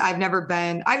Saturday, because I've never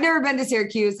been to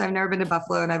Syracuse. I've never been to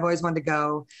Buffalo, and I've always wanted to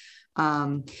go.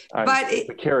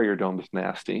 The Carrier Dome is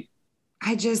nasty.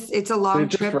 It's a long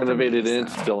trip. They just renovated it.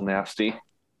 It's still nasty.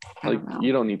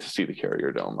 You don't need to see the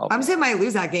Carrier Dome. I'm saying might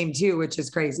lose that game too, which is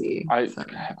crazy. I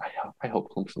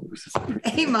hope Clemson loses.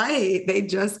 They might. They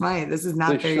just might. This is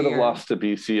not. They should have lost to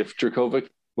BC. If Dracovic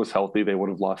was healthy, they would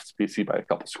have lost to BC by a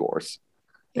couple scores.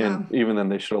 Yeah. And even then,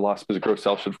 they should have lost because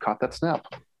Grossell should have caught that snap.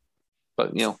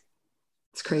 But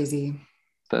it's crazy.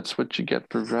 That's what you get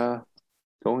for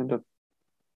going to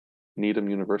Needham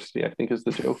University, I think is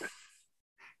the joke.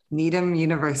 Needham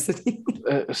University.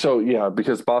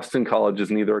 Because Boston College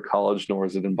is neither a college nor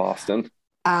is it in Boston.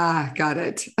 Got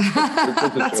it.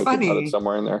 That's funny. About it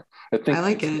somewhere in there. I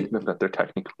like it. That they're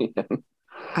technically in.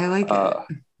 I like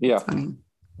it. Yeah. That's funny.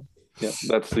 Yeah,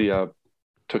 that's the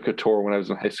took a tour when I was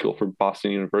in high school for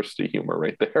Boston University humor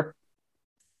right there.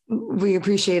 We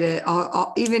appreciate it.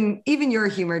 Even your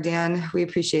humor, Dan. We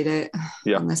appreciate it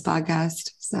on this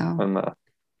podcast. So I'm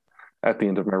at the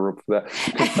end of my rope for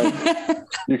that.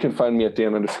 You can find me at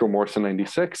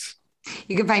Dan_Morrison96.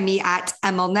 You can find me at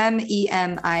Emilnem,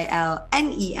 EMILNEM.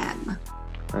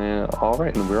 All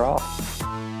right, and we're off.